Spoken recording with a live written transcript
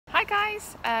Hi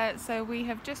guys, so we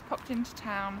have just popped into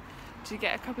town to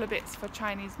get a couple of bits for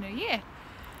Chinese New Year.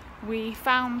 We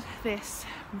found this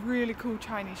really cool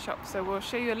Chinese shop, so we'll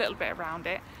show you a little bit around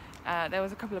it. There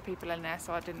was a couple of people in there,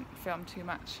 so I didn't film too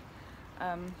much,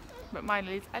 but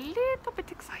Miley's a little bit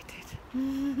excited.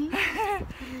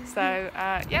 So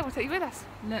yeah, we'll take you with us.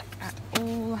 Look at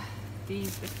all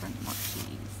these different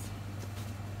mochis.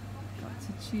 Got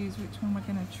to choose which one we're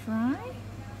going to try.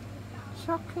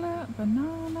 Chocolate,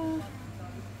 banana,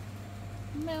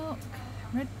 milk,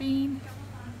 red bean.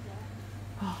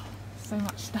 Oh, so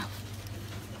much stuff.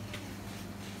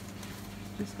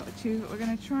 Just got to choose what we're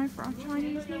going to try for our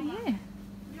Chinese New Year.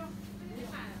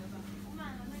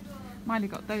 Miley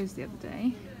got those the other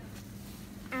day.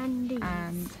 And these.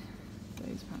 And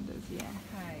those pandas, yeah.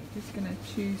 Okay, just going to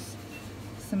choose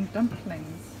some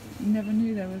dumplings. Never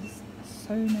knew there was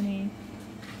so many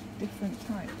different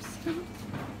types.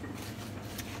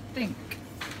 I think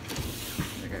I'm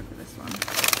going to go for this one.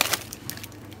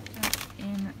 That's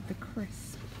in the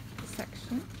crisp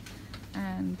section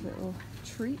and little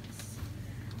treats.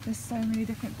 There's so many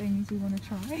different things we want to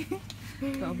try,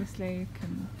 but obviously you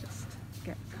can just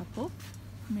get a couple.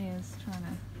 Mia's trying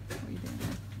to, what are you doing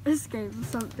there? Escape or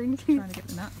something. Trying to get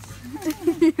the nuts.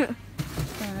 Yeah.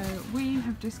 So we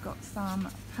have just got some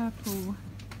purple,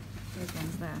 those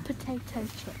ones there. Potato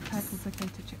chips. Purple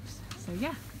potato chips. So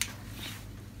yeah.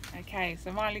 Okay,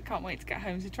 so Miley can't wait to get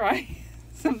home to try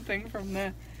something from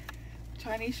the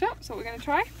Chinese shop. So what we're going to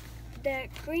try? The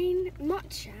green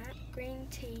matcha, green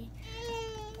tea,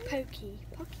 pokey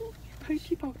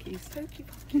Pokey.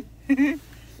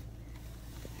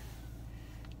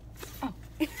 Oh.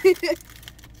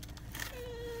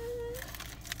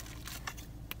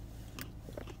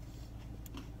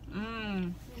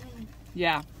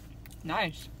 Yeah,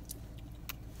 nice.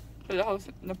 But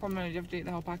the problem is you have to eat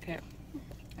the whole packet.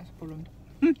 That's a problem.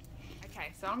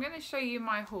 Okay, so I'm going to show you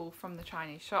my haul from the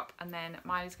Chinese shop, and then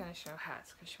Miley's going to show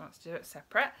hers because she wants to do it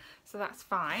separate, so that's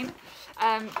fine.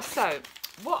 So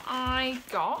what I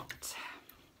got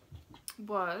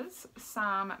was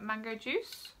some mango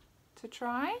juice to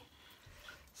try.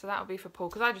 So that'll be for Paul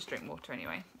because I just drink water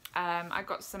anyway. I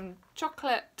got some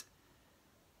chocolate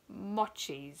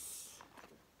mochis.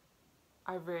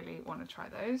 I really want to try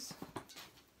those.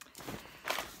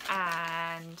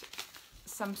 And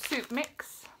some soup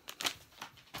mix,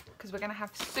 because we're going to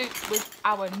have soup with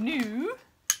our new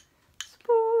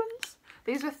spoons.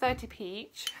 These were 30p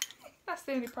each. That's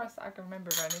the only price that I can remember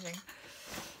of anything.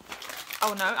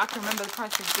 Oh no, I can remember the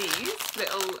price of these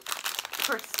little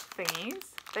crisp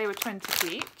thingies. They were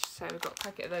 20p each, so we've got a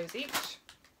packet of those each.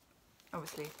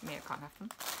 Obviously, Mia can't have them.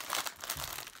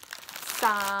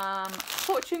 Some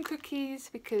fortune cookies,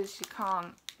 because you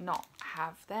can't not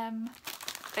have them.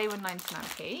 They were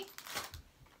 99p.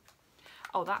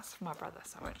 Oh, that's for my brother,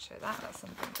 so I won't show that. That's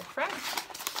something different.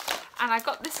 And I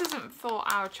got, this isn't for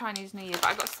our Chinese New Year, but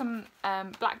I got some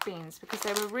black beans because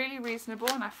they were really reasonable,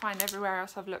 and I find everywhere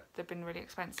else I've looked they've been really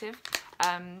expensive.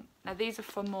 Now these are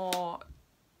for more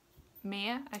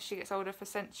Mia as she gets older, for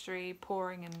sensory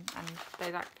pouring, and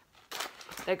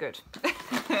they're good.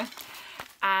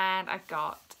 And I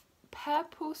got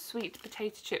purple sweet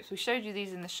potato chips. We showed you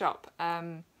these in the shop.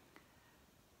 Yeah,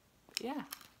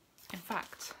 in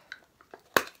fact,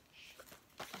 I'm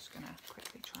just gonna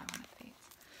quickly try one of these.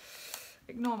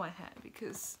 Ignore my hair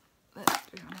because, let's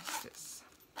be honest, it's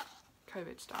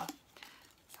COVID style.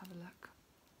 Let's have a look.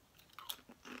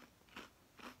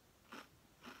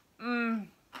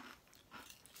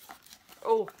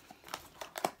 Oh,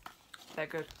 they're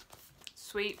good.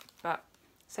 Sweet but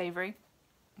savoury.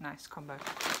 Nice combo.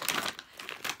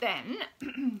 Then,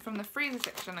 from the freezer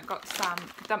section, I got some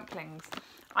dumplings.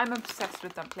 I'm obsessed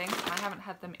with dumplings, and I haven't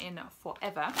had them in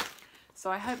forever. So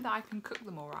I hope that I can cook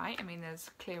them all right. I mean, there's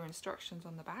clear instructions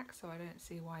on the back, so I don't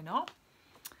see why not.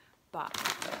 But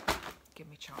give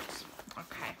me a chance.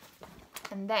 Okay.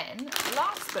 And then,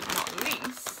 last but not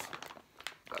least,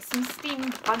 got some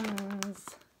steamed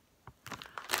buns.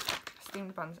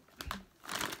 Steamed buns.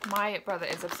 My brother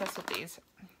is obsessed with these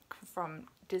from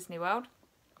Disney World.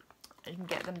 You can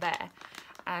get them there,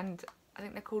 and I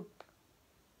think they're called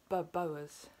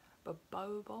baboas.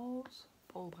 Bowls.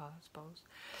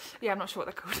 Yeah, I'm not sure what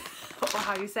they're called or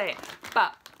how you say it,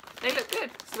 but they look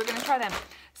good, so we're going to try them.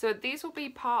 So these will be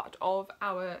part of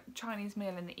our Chinese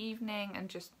meal in the evening and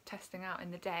just testing out in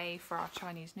the day for our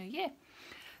Chinese New Year.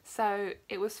 So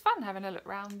it was fun having a look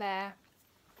around there,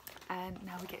 and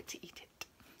now we get to eat it.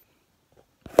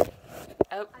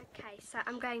 Oh. Okay, so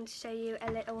I'm going to show you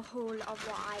a little haul of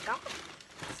what I got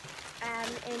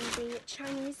in the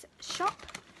Chinese shop.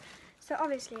 So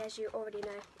obviously, as you already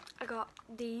know, I got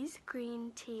these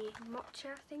green tea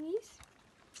matcha thingies,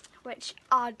 which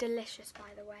are delicious,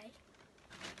 by the way.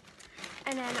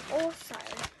 And then also,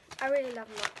 I really love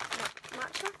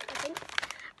matcha, I think.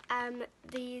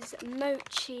 These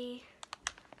mochi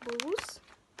balls.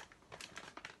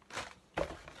 And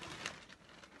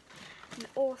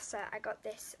also, I got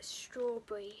this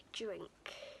strawberry drink,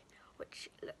 which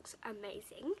looks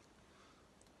amazing.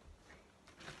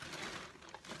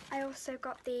 I also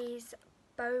got these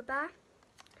boba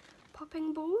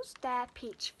popping balls. They're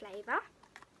peach flavour.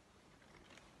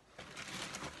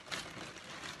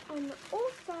 And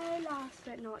also, last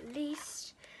but not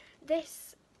least,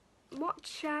 this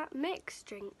matcha mix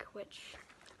drink, which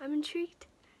I'm intrigued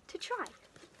to try.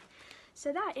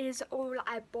 So that is all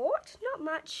I bought. Not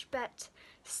much, but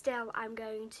still I'm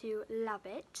going to love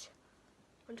it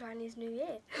on Chinese New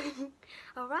Year.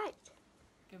 Alright.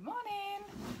 Good morning.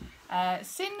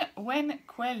 Sin wen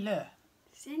que le.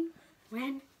 Sin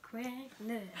wen que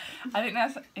le. I think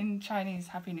that's in Chinese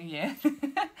Happy New Year.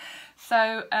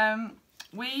 So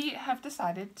we have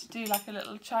decided to do like a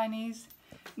little Chinese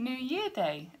New Year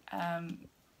Day.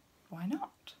 Why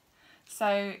not?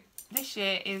 So this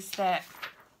year is their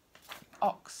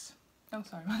ox. Oh,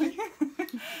 sorry, Molly.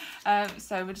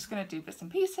 So we're just going to do bits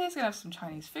and pieces. Going to have some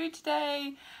Chinese food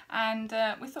today, and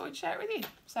we thought we'd share it with you.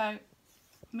 So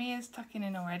Mia's tucking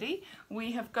in already.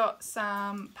 We have got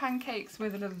some pancakes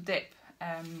with a little dip,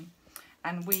 and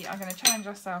we are going to challenge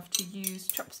ourselves to use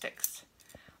chopsticks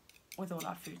with all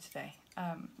our food today.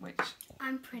 Which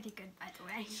I'm pretty good, by the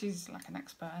way. She's like an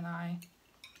expert, and I.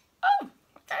 Oh,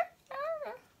 okay.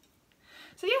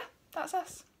 So yeah, that's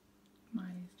us.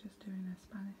 Miley's just doing her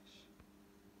Spanish.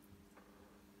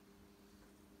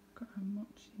 Got her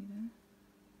mochi there.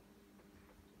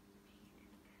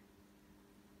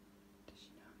 Does she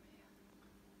know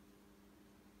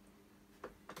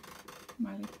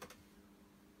Mia? Miley.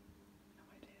 No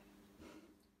idea.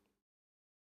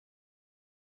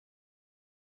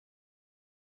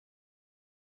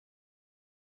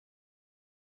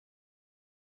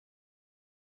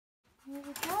 There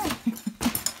we go.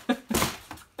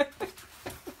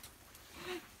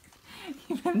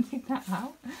 You've emptied that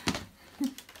out.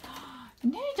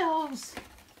 Noodles!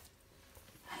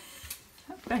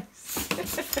 Thanks.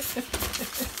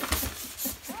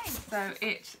 So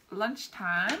it's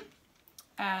lunchtime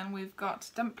and we've got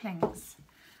dumplings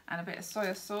and a bit of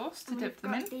soya sauce to dip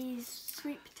them in. We've got these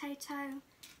sweet potato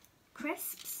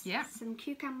crisps, Yeah. some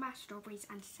cucumber, strawberries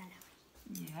and celery.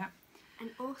 Yeah.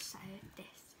 And also this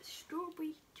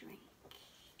strawberry drink.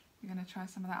 You're going to try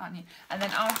some of that, aren't you? And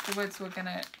then afterwards we're going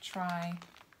to try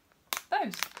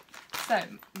those. So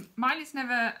Miley's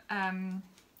never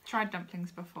tried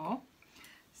dumplings before,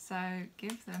 so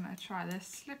give them a try. They're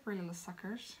slippery little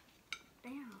suckers.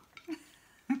 Damn.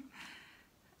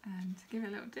 And give it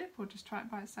a little dip or just try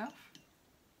it by itself.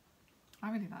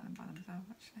 I really like them by themselves,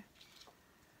 actually.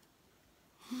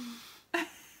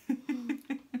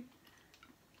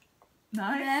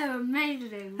 Nice. They're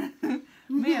amazing.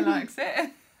 Mia likes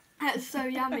it. That's so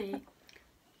yummy.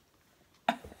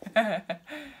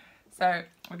 So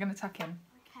we're going to tuck in.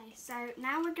 Okay, so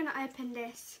now we're going to open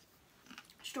this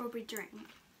strawberry drink.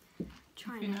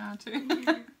 Try If you it. know how to.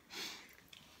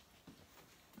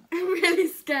 I'm really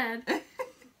scared.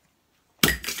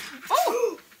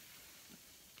 Oh!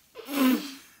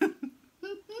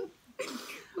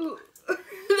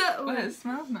 Well, it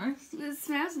smells nice. It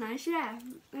smells nice, yeah.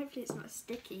 Hopefully it's not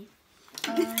sticky.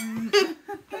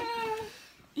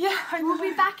 Yeah, I know. We'll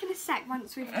be back in a sec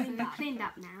once we've cleaned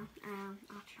up now.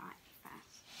 I'll try it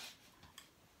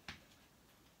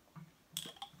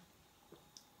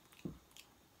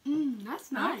first.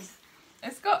 That's nice.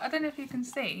 It's got, I don't know if you can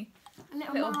see. A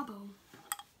little Little- marble.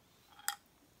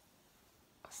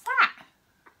 What's that?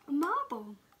 A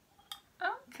marble.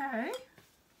 Okay.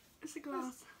 It's a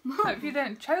glass. Hope you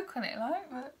don't choke on it, like,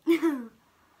 but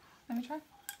let me try.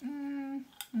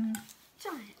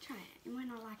 Try it. You might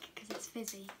not like it because it's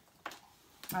fizzy.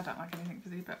 I don't like anything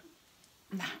fizzy, but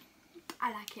nah.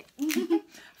 I like it.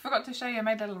 Forgot to show you, I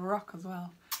made a little rock as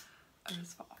well. Oh,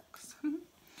 it's for ox.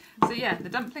 So yeah, the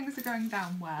dumplings are going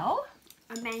down well.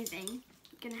 Amazing.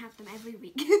 Gonna have them every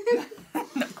week.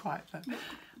 Not quite, but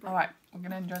alright, we're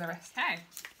gonna enjoy the rest. Okay,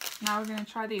 now we're gonna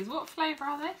try these. What flavour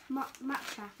are they?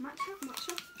 Matcha.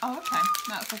 Oh, okay,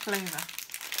 that's the flavour.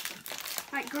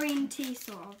 Like green tea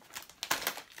sort of.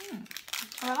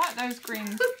 Well, I like those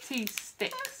green tea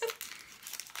sticks.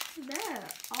 They're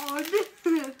odd.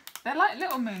 They're like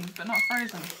Little Moons, but not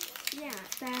frozen. Yeah,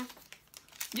 they're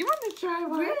You want to try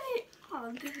one? really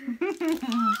odd.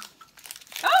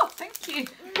 Oh, thank you.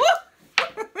 Woo!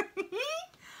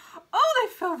 Oh, they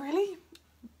feel really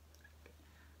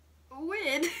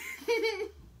Weird.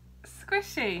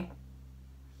 Squishy.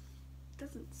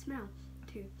 Doesn't smell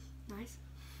too nice.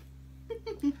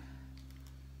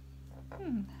 I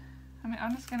mean,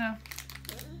 I'm just gonna.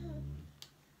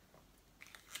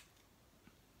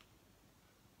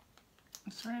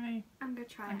 It's really. I'm gonna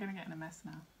try it. I'm gonna get in a mess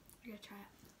now. I'm gonna try it.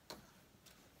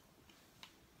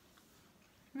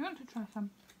 You want to try some?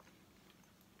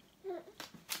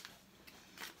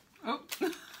 Oh.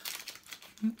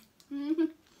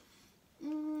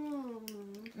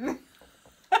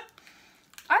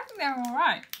 I think they're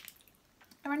alright.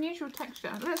 They're unusual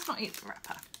texture. Let's not eat the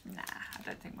wrapper. Nah, I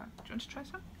don't think we're. Do you want to try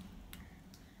some?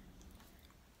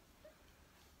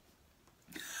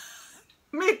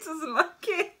 Me doesn't like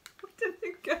it. Where did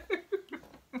it go?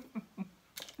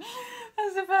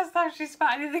 That's the first time she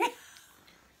spat anything.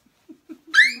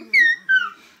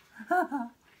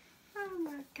 I'm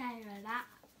okay with that.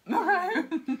 Alright.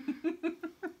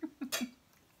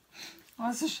 Well,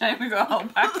 it's a shame we got a whole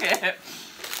packet.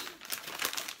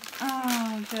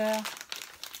 Oh dear.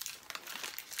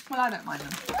 Well, I don't mind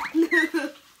them.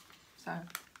 So,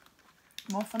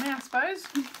 more for me, I suppose.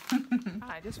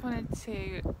 I just wanted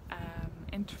to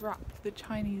interrupt the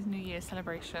Chinese New Year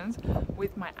celebrations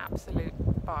with my absolute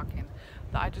bargain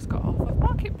that I just got off of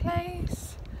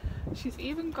Marketplace. She's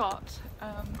even got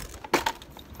her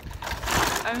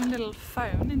own little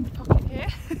phone in the pocket here.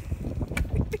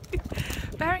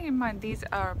 Bearing in mind these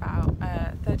are about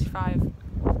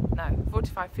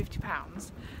 50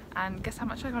 pounds, and guess how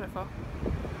much I got it for?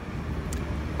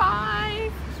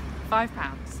 £5.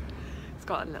 It's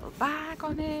got a little bag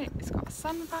on it, it's got a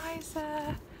sun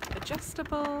visor,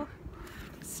 adjustable,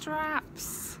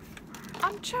 straps.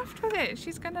 I'm chuffed with it,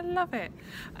 she's gonna love it.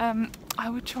 I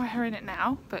would try her in it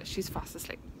now, but she's fast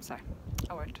asleep, so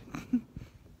I won't.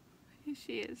 Here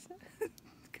she is,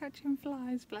 catching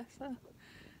flies, bless her,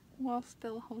 while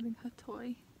still holding her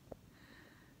toy.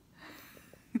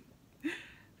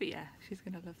 But yeah, she's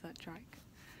gonna love that trike.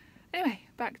 Anyway,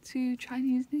 back to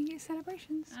Chinese New Year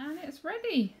celebrations. And it's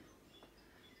ready.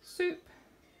 Soup,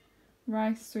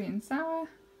 rice sweet and sour,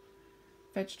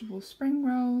 vegetable spring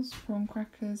rolls, prawn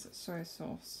crackers, soy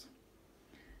sauce.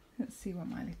 Let's see what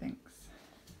Miley thinks.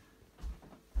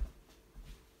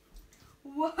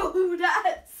 Whoa,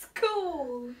 that's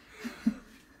cool.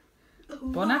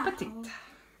 Bon appetit.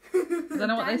 I don't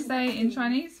know what they say in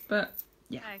Chinese, but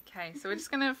yeah. Okay, so we're just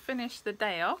going to finish the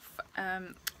day off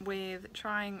with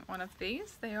trying one of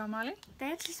these. There you are, Miley.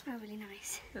 They actually smell really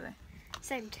nice. Do they?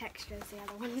 Same texture as the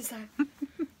other ones though.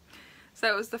 So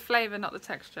it was the flavour, not the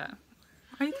texture.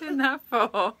 What are you doing that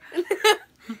for?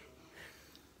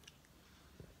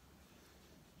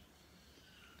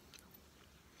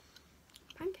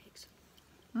 Pancakes.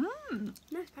 Mmm.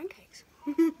 Nice pancakes.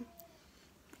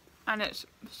 And it's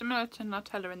similar to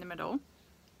Nutella in the middle.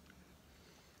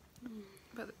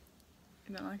 But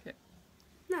you don't like it?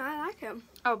 No, I like them.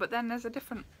 Oh, but then there's a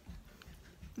different,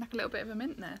 like a little bit of a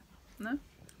mint there. No?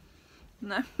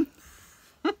 No?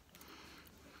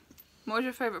 What was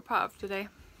your favourite part of today?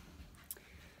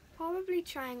 Probably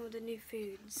trying all the new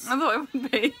foods. I thought it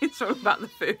would be. It's all about the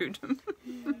food.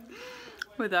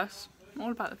 With us.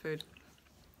 All about the food.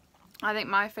 I think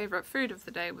my favourite food of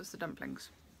the day was the dumplings.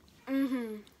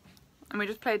 And we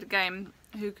just played a game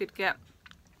who could get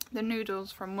the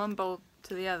noodles from one bowl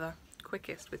to the other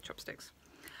quickest with chopsticks.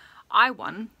 I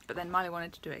won, but then Miley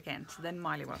wanted to do it again, so then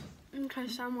Miley won.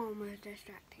 Because someone was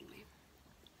distracting me.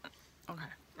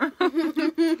 Okay.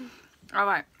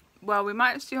 Alright, well, we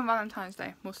might see you on Valentine's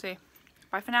Day. We'll see.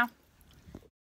 Bye for now.